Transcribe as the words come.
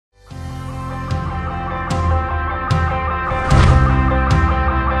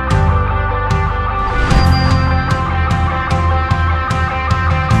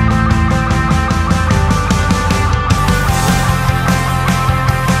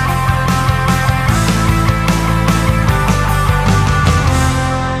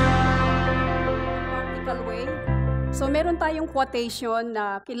yung quotation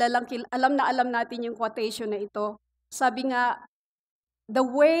na alam na alam natin yung quotation na ito. Sabi nga, the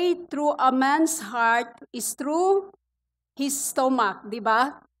way through a man's heart is through his stomach, di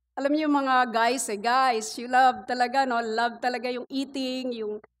ba? Alam niyo yung mga guys, you love talaga, no? Love talaga yung eating,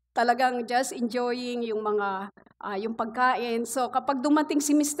 yung talagang just enjoying yung mga, yung pagkain. So kapag dumating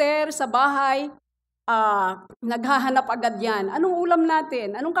si mister sa bahay, naghahanap agad yan. Anong ulam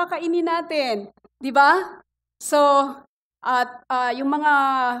natin? Anong kakainin natin? Di ba? So, at yung mga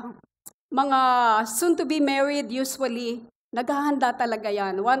soon to be married usually, naghahanda talaga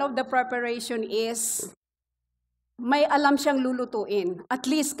yan. One of the preparation is may alam siyang lulutuin. At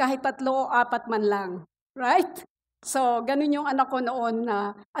least kahit 3 o 4 man lang. Right? So, ganun yung anak ko noon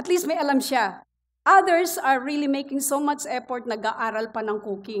na at least may alam siya. Others are really making so much effort, nag-aaral pa ng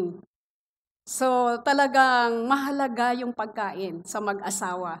cooking. So, talagang mahalaga yung pagkain sa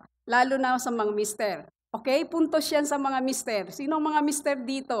mag-asawa. Lalo na sa mga mister. Okay? Puntos yan sa mga mister. Sino ang mga mister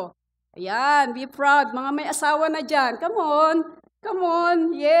dito? Ayan, be proud. Mga may asawa na dyan. Come on. Come on.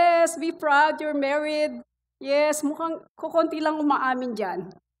 Yes, be proud. You're married. Yes, mukhang kukunti lang umaamin dyan.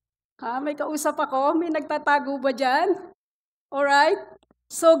 May kausap ako. May nagtatago ba dyan? Alright?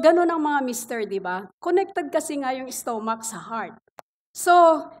 So, ganun ang mga mister, di ba? Connected kasi nga yung stomach sa heart.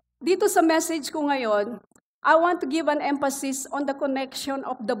 So, dito sa message ko ngayon, I want to give an emphasis on the connection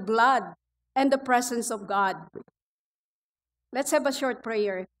of the blood and the presence of God. Let's have a short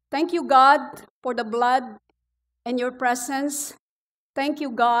prayer. Thank you, God, for the blood and your presence. Thank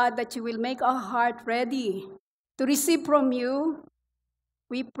you, God, that you will make our heart ready to receive from you.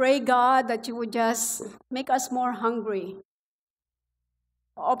 We pray, God, that you would just make us more hungry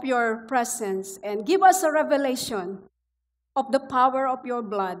of your presence and give us a revelation of the power of your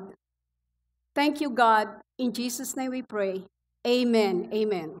blood. Thank you, God. In Jesus' name we pray. Amen.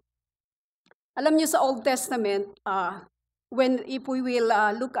 Amen. Alam niyo sa Old Testament, if we will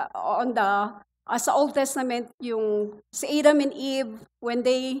look on sa Old Testament, yung si Adam and Eve, when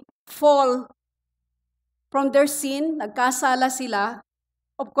they fall from their sin, nagkasala sila,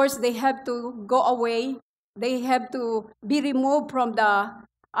 of course, they have to go away. They have to be removed from the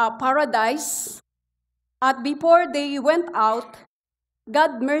paradise. At before they went out,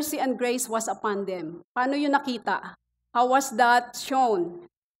 God's mercy and grace was upon them. Paano yun nakita? How was that shown?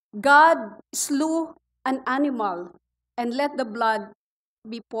 God slew an animal and let the blood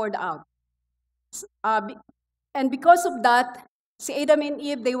be poured out. And because of that, si Adam and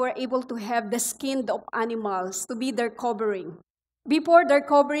Eve, they were able to have the skin of animals to be their covering. Before, their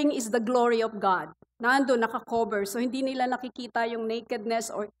covering is the glory of God. Nando, naka-cover. So, hindi nila nakikita yung nakedness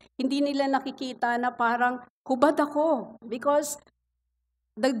or hindi nila nakikita na parang hubad ako. Because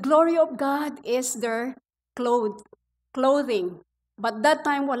the glory of God is their clothing. But that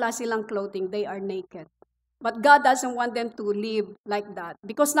time, wala silang clothing. They are naked. But God doesn't want them to live like that.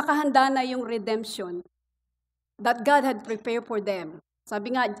 Because nakahanda na yung redemption that God had prepared for them.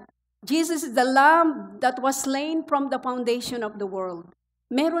 Sabi nga, Jesus is the Lamb that was slain from the foundation of the world.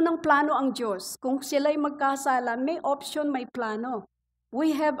 Meron ng plano ang Diyos. Kung sila'y magkasala, may option, may plano.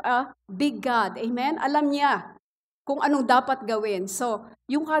 We have a big God. Amen? Alam niya kung anong dapat gawin. So,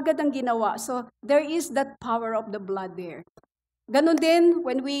 yung kagad ang ginawa. So, there is that power of the blood there. Ganon din,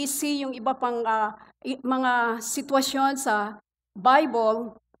 when we see yung iba pang mga sitwasyon sa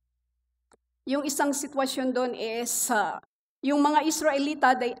Bible, yung isang sitwasyon doon is, yung mga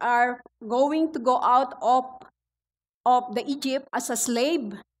Israelita, they are going to go out of the Egypt as a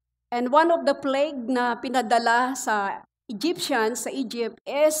slave. And one of the plague na pinadala sa Egyptians, sa Egypt,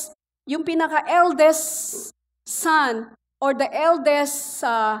 is yung pinaka-eldest son or the eldest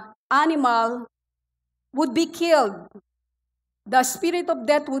animal would be killed. The spirit of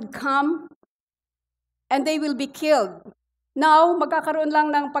death would come and they will be killed. Now, magkakaroon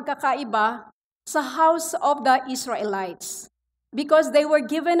lang ng pagkakaiba sa house of the Israelites. Because they were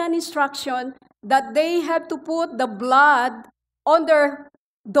given an instruction that they have to put the blood on the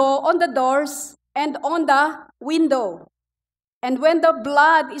doors and on the window. And when the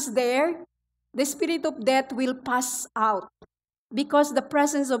blood is there, the spirit of death will pass out. Because the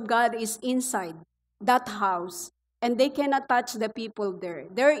presence of God is inside that house. And they cannot touch the people there.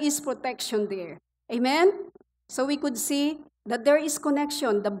 There is protection there. Amen? So we could see that there is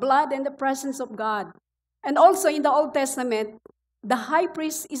connection, the blood and the presence of God. And also in the Old Testament, the high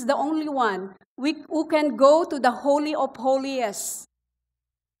priest is the only one who can go to the Holy of Holies.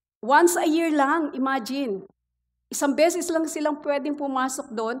 Once a year lang, imagine. Isang beses lang silang pwedeng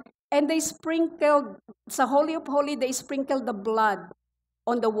pumasok doon, and they sprinkled, sa Holy of Holies, they sprinkled the blood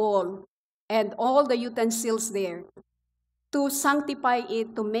on the wall and all the utensils there to sanctify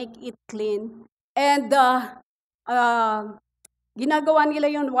it, to make it clean. And Ginagawa nila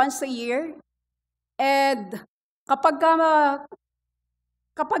yun once a year. And kapag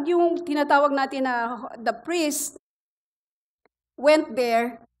yung tinatawag natin na the priest went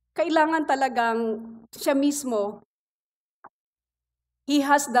there, kailangan talagang siya mismo, he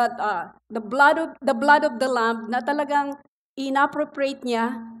has that the blood of the lamb na talagang inappropriate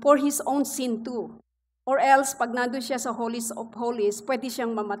niya for his own sin too. Or else, pag nandun siya sa holies of holies, pwede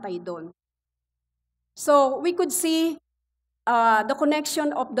siyang mamatay doon. So, we could see the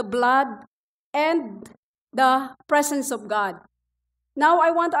connection of the blood and the presence of God. Now, I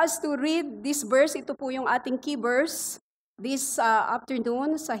want us to read this verse. Ito po yung ating key verse this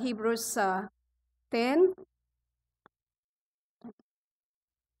afternoon sa Hebrews 10.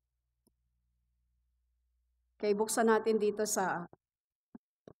 Okay, buksan natin dito sa...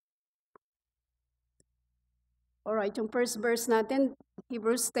 Alright, yung first verse natin,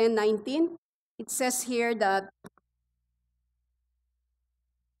 Hebrews 10:19. It says here that...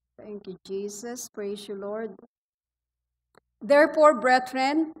 Thank you, Jesus. Praise you, Lord. Therefore,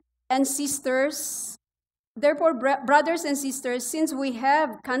 brethren and sisters, brothers and sisters, since we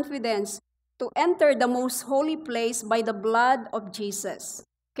have confidence to enter the most holy place by the blood of Jesus.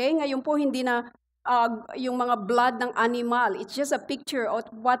 Okay, ngayon po hindi na yung mga blood ng animal. It's just a picture of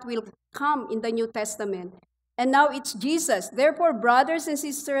what will come in the New Testament. And now it's Jesus. Therefore, brothers and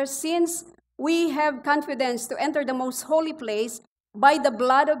sisters, since we have confidence to enter the most holy place by the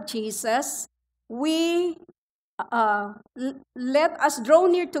blood of Jesus, we let us draw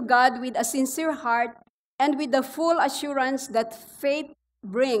near to God with a sincere heart and with the full assurance that faith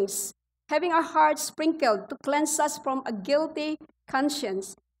brings, having our hearts sprinkled to cleanse us from a guilty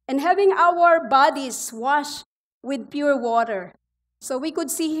conscience, and having our bodies washed with pure water. So we could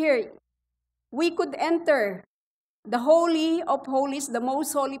see here, we could enter the Holy of Holies, the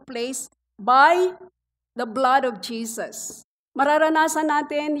most holy place, by the blood of Jesus. Mararanasan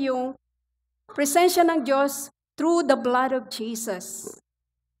natin yung presensya ng Diyos through the blood of Jesus.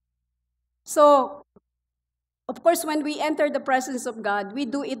 So, of course, when we enter the presence of God, we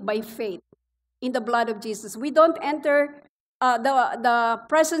do it by faith in the blood of Jesus. We don't enter the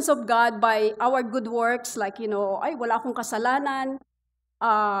presence of God by our good works, like, ay, wala akong kasalanan,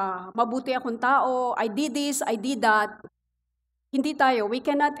 mabuti akong tao, I did this, I did that. Hindi tayo. We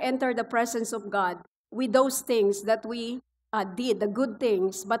cannot enter the presence of God with those things that we did, the good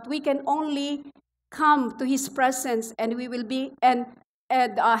things. But we can only come to His presence and we will be and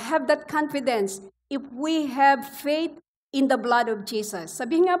have that confidence if we have faith in the blood of Jesus.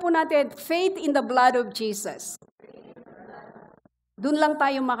 Sabihin nga po natin, faith in the blood of Jesus. Doon lang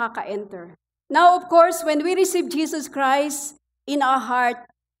tayo makaka-enter. Now, of course, when we receive Jesus Christ in our heart,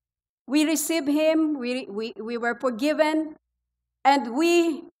 we receive Him, we were forgiven, and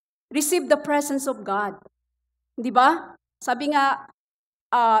we receive the presence of God. Di ba? Sabi nga,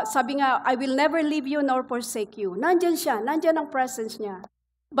 I will never leave you nor forsake you. Nandyan siya, nandyan ang presence niya.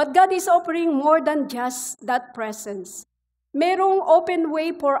 But God is offering more than just that presence. Merong open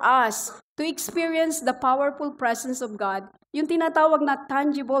way for us to experience the powerful presence of God, yung tinatawag na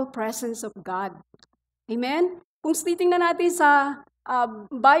tangible presence of God. Amen? Kung titingnan natin sa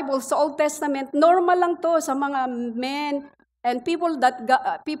Bible, sa Old Testament, normal lang to sa mga men and people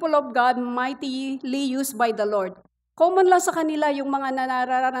of God mightily used by the Lord. Common lang sa kanila yung mga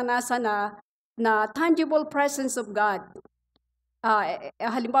nararanasan na tangible presence of God.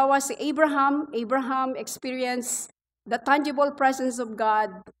 Halimbawa si Abraham experienced the tangible presence of God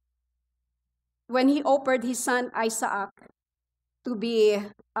when he offered his son Isaac to be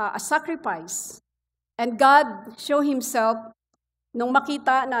a sacrifice. And God showed Himself nung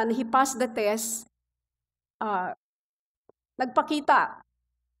makita na he passed the test, nagpakita,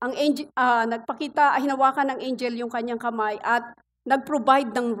 hinawakan ng angel yung kanyang kamay at nag-provide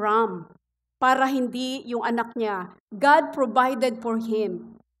ng ram para hindi yung anak niya. God provided for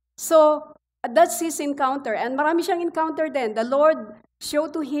him. So, that's his encounter. And marami siyang encounter din. The Lord showed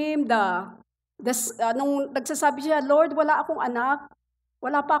to him nung nagsasabi siya, Lord, wala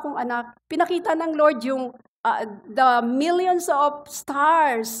pa akong anak. Pinakita ng Lord yung the millions of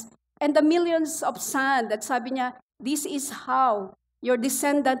stars and the millions of sand. At sabi niya, this is how your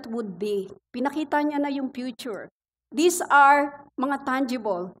descendant would be. Pinakita niya na yung future. These are mga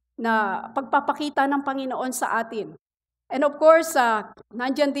tangible na pagpapakita ng Panginoon sa atin. And of course,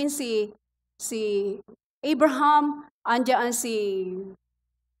 nandyan din si Abraham, andyan si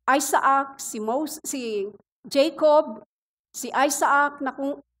Isaac, si Jacob, si Isaac na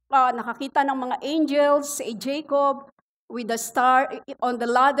kung nakakita ng mga angels, si Jacob with the star on the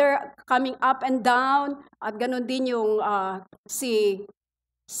ladder coming up and down, at ganun din yung si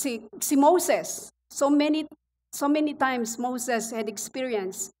Moses. So many So many times Moses had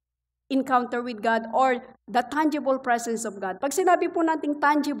experienced encounter with God or the tangible presence of God. Pag sinabi po nating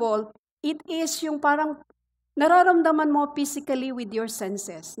tangible, it is yung parang nararamdaman mo physically with your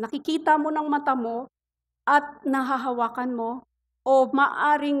senses. Nakikita mo ng mata mo at nahahawakan mo o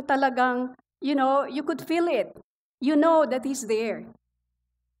maaring talagang, you could feel it. You know that He's there.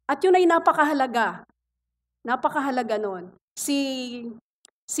 At yun ay napakahalaga. Napakahalaga nun. Si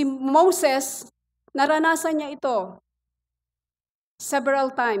Moses, naranasan niya ito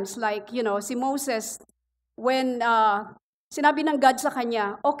several times. Like, si Moses, when sinabi ng God sa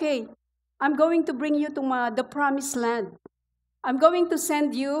kanya, okay, I'm going to bring you to the promised land. I'm going to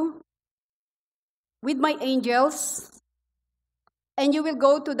send you with my angels, and you will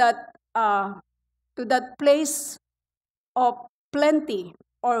go to that place of plenty,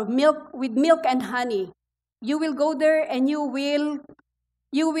 or with milk and honey. You will go there, and you will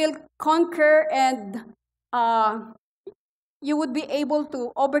conquer, and you would be able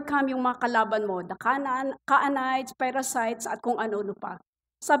to overcome yung mga kalaban mo, the Canaanites, parasites, at kung ano-ano pa.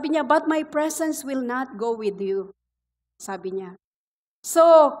 Sabi niya, but my presence will not go with you. Sabi niya.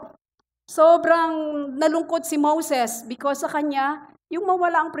 So, sobrang nalungkot si Moses because sa kanya, yung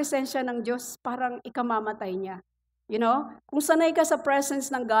mawala ang presensya ng Diyos, parang ikamamatay niya. Kung sanay ka sa presence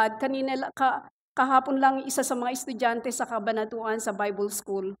ng God, kahapon lang isa sa mga estudyante sa kabanatuan sa Bible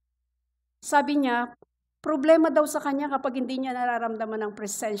School, sabi niya, problema daw sa kanya kapag hindi niya nararamdaman ang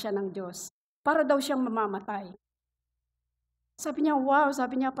presensya ng Diyos. Para daw siyang mamamatay. Sabi niya, wow,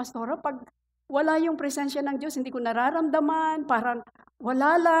 Pastora, pag wala yung presensya ng Diyos, hindi ko nararamdaman, parang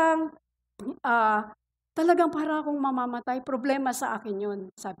wala lang, talagang para akong mamamatay, problema sa akin yun,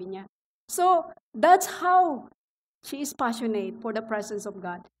 sabi niya. So, that's how she is passionate for the presence of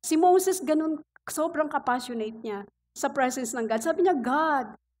God. Si Moses, ganun, sobrang ka-passionate niya sa presence ng God. Sabi niya,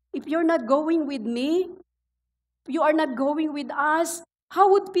 God, if you're not going with me, you are not going with us,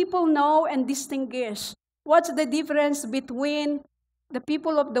 how would people know and distinguish what's the difference between the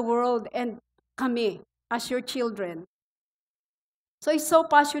people of the world and kami as your children? So he's so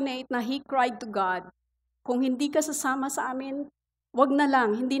passionate na he cried to God, kung hindi ka sasama sa amin, wag na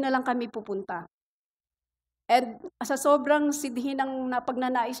lang, hindi na lang kami pupunta. And sa sobrang sidhi ng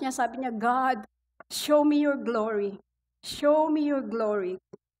pagnanais niya, sabi niya, God, show me your glory. Show me your glory.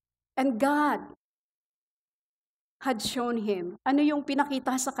 And God had shown him. Ano yung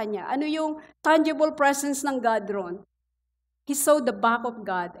pinakita sa kanya? Ano yung tangible presence ng God ron? He saw the back of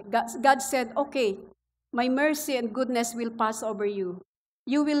God. God said, okay, my mercy and goodness will pass over you.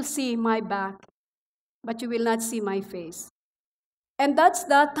 You will see my back, but you will not see my face. And that's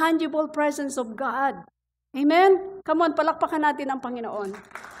the tangible presence of God. Amen? Come on, palakpakan natin ang Panginoon.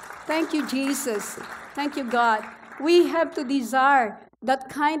 Thank you, Jesus. Thank you, God. We have to desire that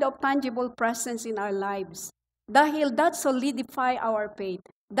kind of tangible presence in our lives. Dahil that solidify our faith.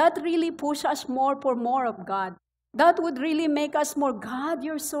 That really push us more for more of God. That would really make us more, God,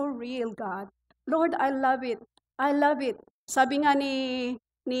 you're so real, God. Lord, I love it. I love it. Sabi nga ni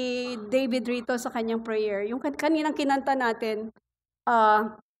David rito sa kanyang prayer, yung kaninang kinanta natin,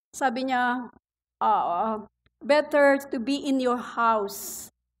 sabi niya, better to be in your house.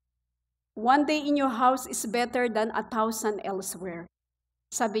 One day in your house is better than 1,000 elsewhere.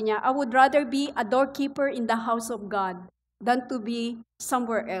 Sabi niya, I would rather be a doorkeeper in the house of God than to be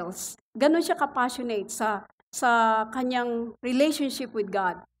somewhere else. Ganon siya ka-passionate sa kanyang relationship with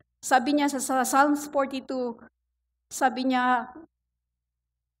God. Sabi niya sa Psalms 42, sabi niya,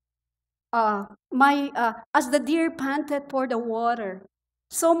 as the deer panted for the water,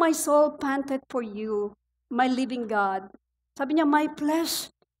 so my soul panted for you, my living God. Sabi niya, my flesh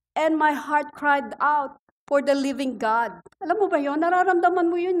and my heart cried out for the living God. Alam mo ba yun? Nararamdaman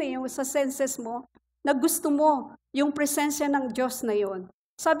mo yun yung sa senses mo, na gusto mo yung presensya ng Diyos na yun.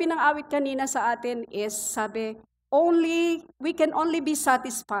 Sabi ng awit kanina sa atin is, sabi, we can only be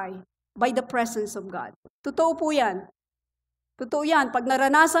satisfied by the presence of God. Totoo po yan. Totoo yan. Pag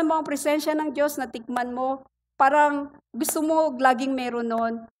naranasan mo ang presensya ng Diyos, natikman mo, parang gusto mo laging meron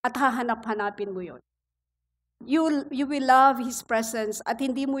nun at hahanap-hanapin mo yun. You will love His presence at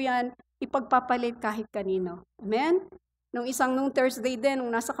hindi mo yan ipagpapalit kahit kanino. Amen? Nung Thursday din, nung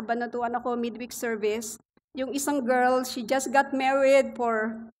nasa kabanatuan ako, midweek service, yung isang girl, she just got married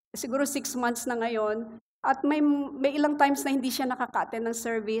for siguro 6 months na ngayon, at may ilang times na hindi siya nakaka-attend ng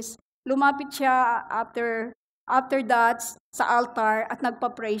service. Lumapit siya after that sa altar at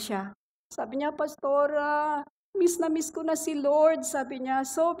nagpa-pray siya. Sabi niya, Pastora, miss na miss ko na si Lord. Sabi niya,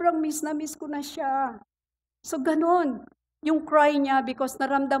 sobrang miss na miss ko na siya. So ganon, yung cry niya because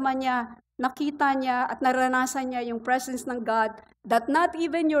naramdaman niya nakita niya at naranasan niya yung presence ng God that not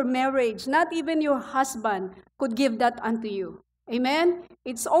even your marriage, not even your husband could give that unto you. Amen?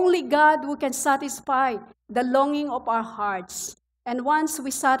 It's only God who can satisfy the longing of our hearts. And once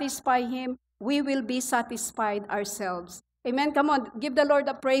we satisfy Him, we will be satisfied ourselves. Amen? Come on, give the Lord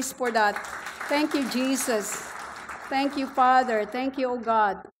a praise for that. Thank you, Jesus. Thank you, Father. Thank you, O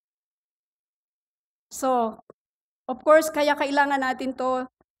God. So, of course, kaya kailangan natin to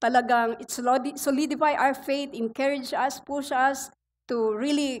talagang solidify our faith, encourage us, push us to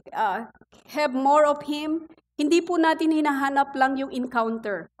really have more of Him. Hindi po natin hinahanap lang yung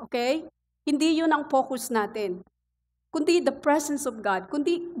encounter, okay? Hindi yun ang focus natin. Kundi the presence of God,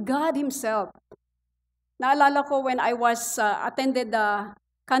 kundi God Himself. Naalala ko when I was attended the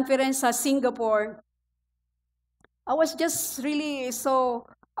conference sa Singapore, I was just really so,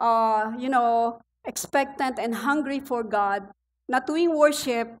 expectant and hungry for God, na tuwing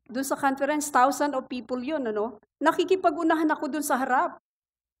worship, dun sa conference, thousands of people yun, nakikipag-unahan ako dun sa harap.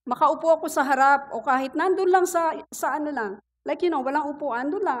 Makaupo ako sa harap, o kahit nandun lang sa ano lang, like walang upuan,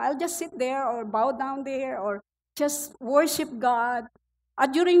 dun lang, I'll just sit there, or bow down there, or just worship God.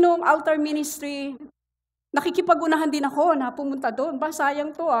 At during noong altar ministry, nakikipag-unahan din ako na pumunta doon.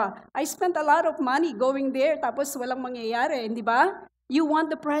 Sayang to I spent a lot of money going there, tapos walang mangyayari, hindi ba? You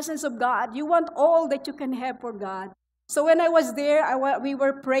want the presence of God. You want all that you can have for God. So when I was there, we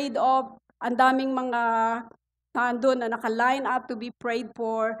were prayed of. Ang daming mga nandun na naka-line up to be prayed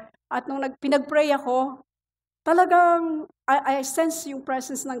for. At nung pinag-pray ako, talagang I sense yung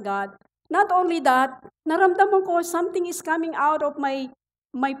presence ng God. Not only that, naramdaman ko something is coming out of my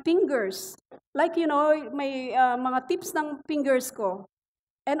fingers. Like, may mga tips ng fingers ko.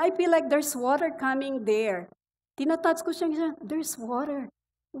 And I feel like there's water coming there. Tinatouch ko siya, there's water.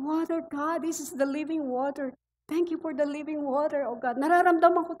 Water, God, this is the living water. Thank you for the living water, oh God.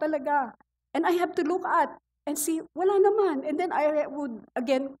 Nararamdaman ko talaga. And I have to look at and see, wala naman. And then I would,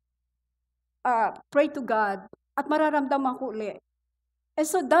 again, pray to God. At mararamdaman ko ulit. And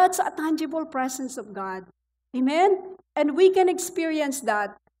so that's a tangible presence of God. Amen? And we can experience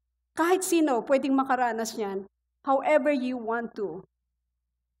that. Kahit sino, pwedeng makaranas yan. However you want to.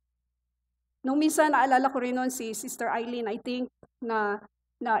 Nung minsan, naalala ko rin noon si Sister Eileen, I think, na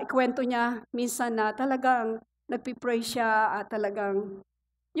ikwento niya, minsan na talagang nagpipray siya at talagang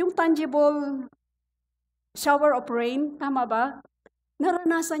yung tangible shower of rain, tama ba?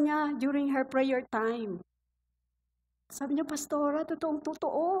 Naranasan niya during her prayer time. Sabi niya, Pastora,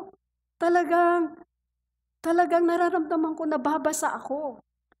 totoong-totoo. Talagang nararamdaman ko, nababasa ako.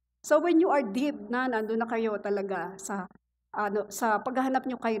 So when you are deep nandun na kayo talaga sa paghahanap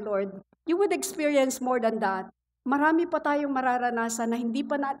nyo kay Lord, you would experience more than that. Marami pa tayong mararanasan na hindi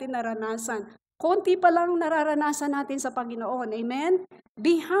pa natin naranasan. Konti pa lang nararanasan natin sa Panginoon. Amen?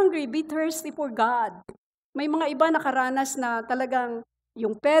 Be hungry, be thirsty for God. May mga iba nakaranas na talagang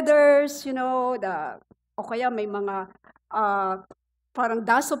yung feathers, o kaya may mga parang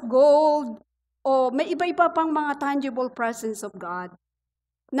dust of gold, o may iba-iba pang mga tangible presence of God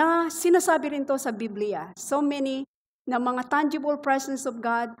na sinasabi rin to sa Biblia. So many na mga tangible presence of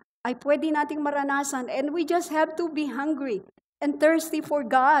God ay pwede nating maranasan, and we just have to be hungry and thirsty for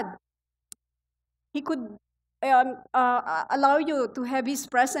God. He could allow you to have His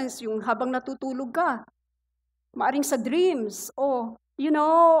presence yung habang natutulog ka. Maaring sa dreams,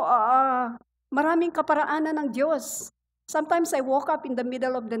 maraming kaparaanan ng Diyos. Sometimes I woke up in the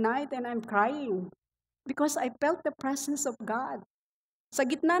middle of the night and I'm crying because I felt the presence of God. Sa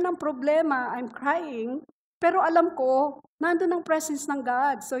gitna ng problema, I'm crying, pero alam ko, nandun ang presence ng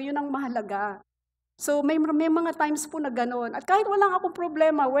God. So, yun ang mahalaga. So, may mga times po na ganun. At kahit walang akong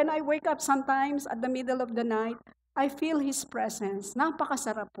problema, when I wake up sometimes at the middle of the night, I feel His presence.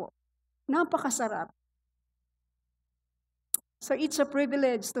 Napakasarap po. Napakasarap. So, it's a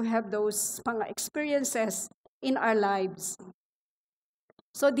privilege to have those mga experiences in our lives.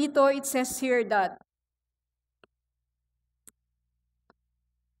 So, dito it says here that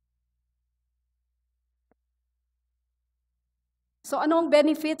so, anong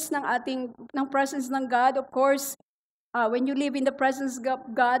benefits ng presence ng God? Of course, when you live in the presence of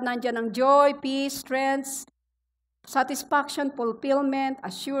God, nandiyan ang joy, peace, strength, satisfaction, fulfillment,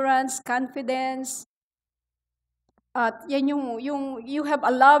 assurance, confidence. At yan you have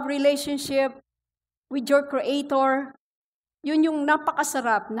a love relationship with your Creator. Yun yung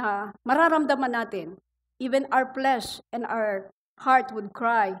napakasarap na mararamdaman natin. Even our flesh and our heart would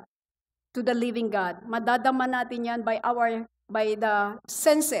cry to the living God. Madadama natin yan by the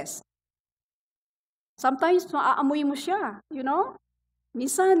senses. Sometimes, maaamoy mo siya,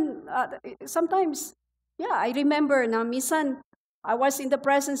 Minsan, sometimes, I remember na minsan, I was in the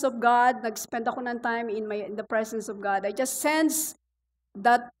presence of God. Nag-spend ako ng time in the presence of God. I just sensed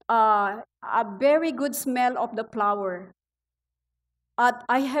that a very good smell of the flower. At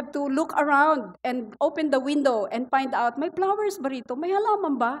I have to look around and open the window and find out, may flowers ba rito? May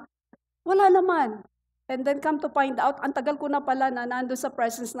halaman ba? Wala naman. And then come to find out, ang tagal ko na pala na nando sa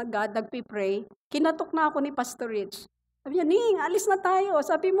presence ng God, nagpipray. Kinatok na ako ni Pastor Rich. Sabi niya, Ning, alis na tayo.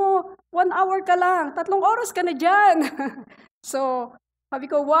 Sabi mo, 1 hour ka lang. 3 oras ka na dyan. So, sabi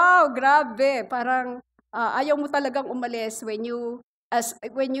ko, wow, grabe. Parang ayaw mo talagang umalis when you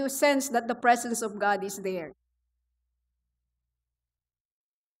sense that the presence of God is there.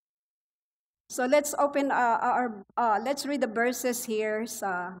 So let's open let's read the verses here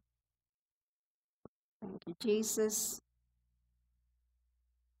sa Thank you, Jesus.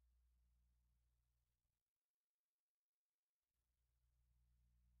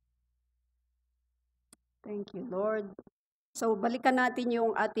 Thank you, Lord. So balikan natin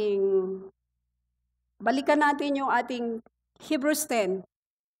yung ating Hebrews 10.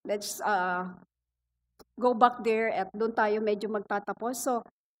 Let's go back there at doon tayo medyo magtatapos. So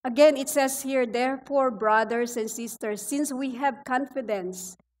again, it says here, therefore, brothers and sisters, since we have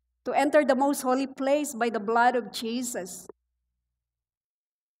confidence to enter the most holy place by the blood of Jesus.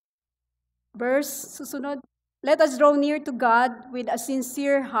 Verse susunod, let us draw near to God with a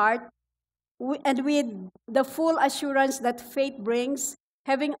sincere heart and with the full assurance that faith brings,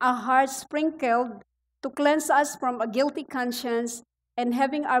 having our hearts sprinkled to cleanse us from a guilty conscience and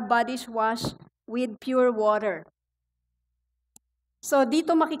having our bodies washed with pure water. So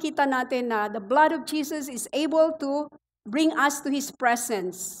dito makikita natin na the blood of Jesus is able to bring us to His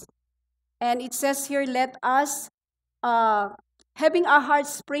presence. And it says here, let us, having our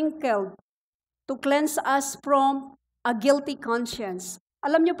hearts sprinkled to cleanse us from a guilty conscience.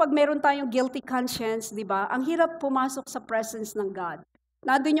 Alam niyo, pag meron tayong guilty conscience, di ba, ang hirap pumasok sa presence ng God.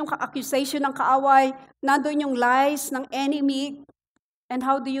 Nandun yung accusation ng kaaway, nandun yung lies ng enemy, and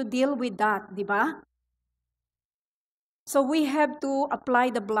how do you deal with that, di ba? So we have to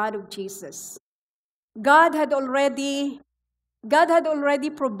apply the blood of Jesus. God had already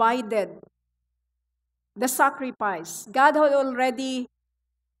provided the sacrifice. God had already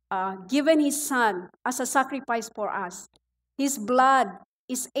given His Son as a sacrifice for us. His blood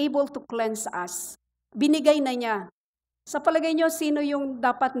is able to cleanse us. Binigay na niya. Sa palagay niyo, sino yung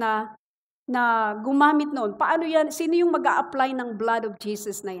dapat na gumamit noon? Paano yan? Sino yung mag-a-apply ng blood of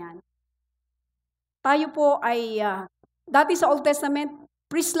Jesus na yan? Tayo po ay, dati sa Old Testament,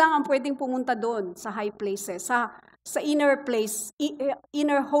 priest lang ang pwedeng pumunta doon sa high places, sa inner place,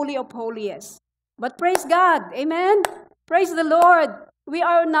 inner holy of holiest. But praise God, amen? Praise the Lord. We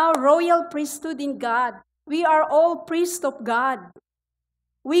are now royal priesthood in God. We are all priests of God.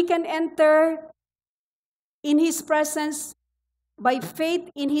 We can enter in His presence by faith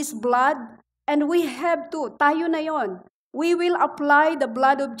in His blood, and we have to, tayo na yon. We will apply the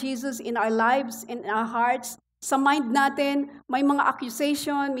blood of Jesus in our lives, in our hearts. Sa mind natin, may mga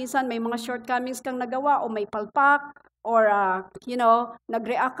accusation, minsan may mga shortcomings kang nagawa, o may palpak, or,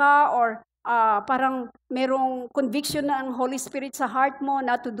 nag-react ka, or parang merong conviction ng Holy Spirit sa heart mo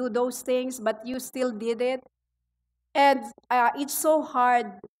not to do those things, but you still did it. And it's so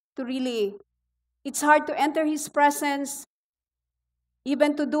hard it's hard to enter His presence,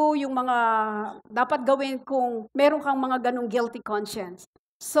 even to do yung mga dapat gawin kung meron kang mga ganong guilty conscience.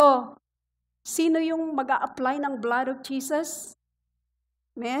 So, sino yung mag-a-apply ng blood of Jesus?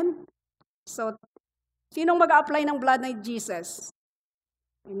 Amen? So, sinong mag-a-apply ng blood ng Jesus?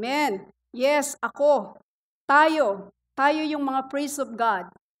 Amen. Yes, ako. Tayo yung mga priests of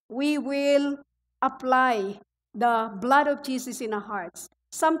God. We will apply the blood of Jesus in our hearts.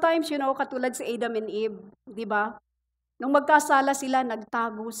 Sometimes, katulad si Adam and Eve, di ba? Nung magkasala sila,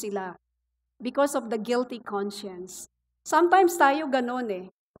 nagtago sila because of the guilty conscience. Sometimes tayo ganun eh.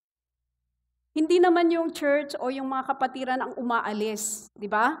 Hindi naman yung church o yung mga kapatiran ang umaalis,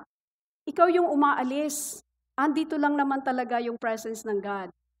 di ba? Ikaw yung umaalis. Andito lang naman talaga yung presence ng God.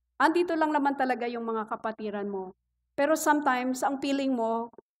 Andito lang naman talaga yung mga kapatiran mo. Pero sometimes, ang feeling mo,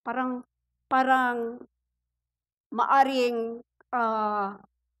 parang maaring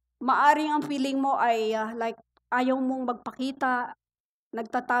ang feeling mo ay like ayaw mong magpakita,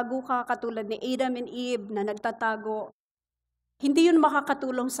 nagtatago ka katulad ni Adam and Eve na nagtatago. Hindi yun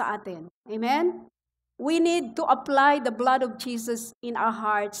makakatulong sa atin. Amen? We need to apply the blood of Jesus in our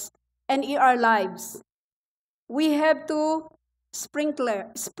hearts and in our lives. We have to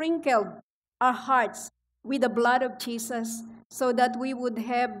sprinkle our hearts with the blood of Jesus so that we would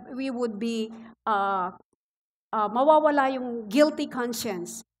be mawawala yung guilty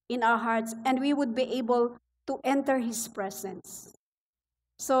conscience in our hearts, and we would be able to enter His presence.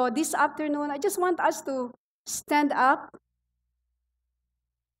 So this afternoon, I just want us to stand up.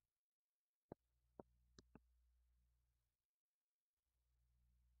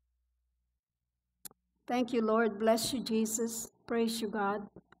 Thank you, Lord. Bless you, Jesus. Praise you, God.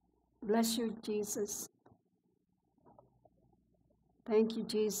 Bless you, Jesus. Thank you,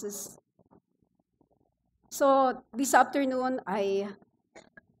 Jesus. So this afternoon, I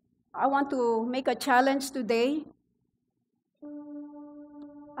want to make a challenge today.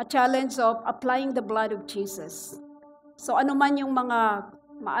 A challenge of applying the blood of Jesus. So ano man yung mga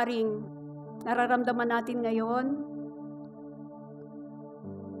maaring nararamdaman natin ngayon,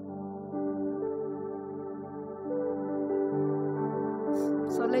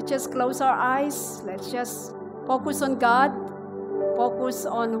 so let's just close our eyes. Let's just focus on God. Focus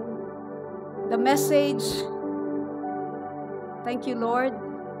on the message. Thank you, Lord.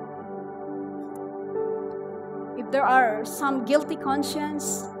 If there are some guilty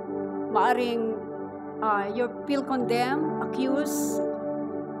conscience, maaring you feel condemned, accused,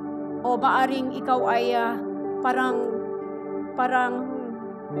 o maaring ikaw ay parang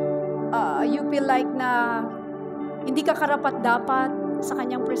you feel like na hindi ka karapat-dapat sa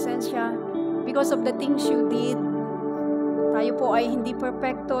kanyang presensya because of the things you did. Tayo po ay hindi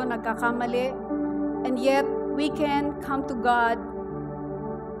perfecto, nagkakamali, and yet we can come to God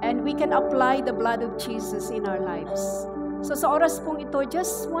and we can apply the blood of Jesus in our lives. So sa oras pong ito, I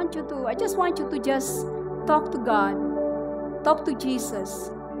just want you to just talk to God. Talk to Jesus.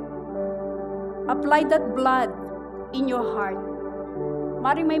 Apply that blood in your heart.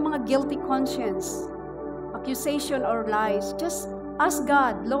 Maring may mga guilty conscience, accusation or lies. Just ask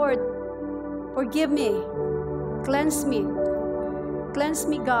God, Lord, forgive me. Cleanse me. Cleanse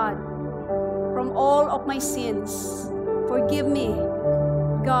me, God, from all of my sins. Forgive me,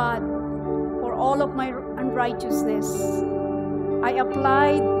 God, for all of my unrighteousness. I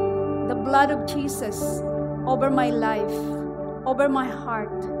applied the blood of Jesus over my life, over my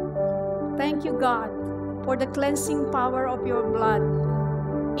heart. Thank you, God, for the cleansing power of your blood.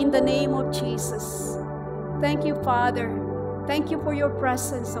 In the name of Jesus. Thank you, Father. Thank you for your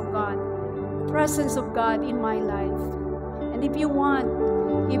presence, oh God. Presence of God in my life. And if you want,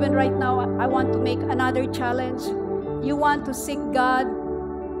 even right now, I want to make another challenge. You want to seek God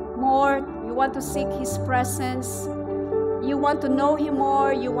more. You want to seek His presence. You want to know Him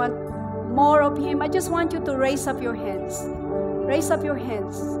more. You want more of Him. I just want you to raise up your hands. Raise up your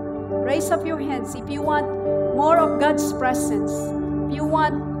hands. Raise up your hands if you want more of God's presence. If you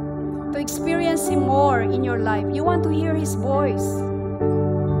want to experience Him more in your life. You want to hear His voice.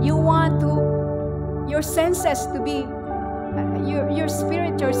 You want your senses to be, your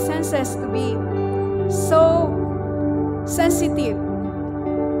spirit, your senses to be so sensitive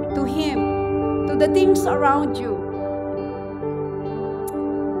to Him, to the things around you.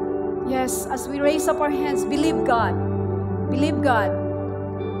 Yes, as we raise up our hands, believe God. Believe God.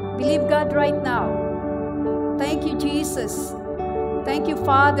 Believe God right now. Thank you, Jesus. Thank you,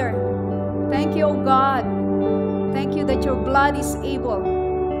 Father. Thank you, oh God. Thank you that your blood is able.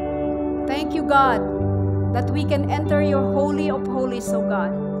 Thank you, God, that we can enter your Holy of Holies, oh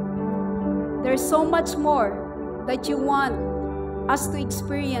God. There's so much more that you want us to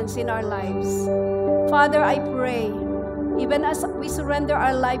experience in our lives. Father, I pray, even as we surrender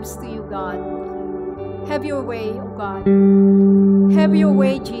our lives to you, God, have your way, oh God. Have your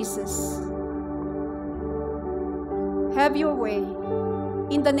way, Jesus. Have your way.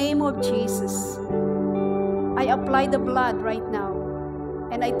 In the name of Jesus, I apply the blood right now.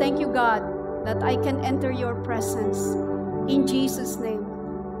 And I thank you, God, that I can enter your presence. In Jesus' name.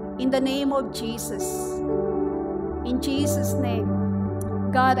 In the name of Jesus. In Jesus' name.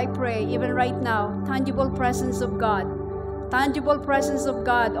 God, I pray, even right now, tangible presence of God. Tangible presence of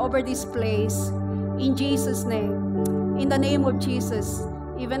God over this place. In Jesus' name. In the name of Jesus.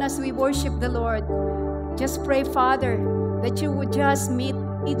 Even as we worship the Lord, just pray, Father, that you would just meet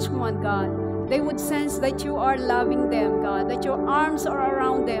each one, God. They would sense that you are loving them, God, that your arms are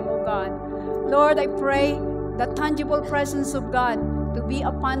around them, oh God. Lord, I pray the tangible presence of God to be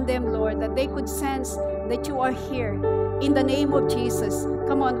upon them, Lord, that they could sense that you are here. In the name of Jesus.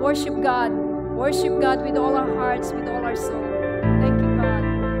 Come on, worship God. Worship God with all our hearts, with all our soul. Thank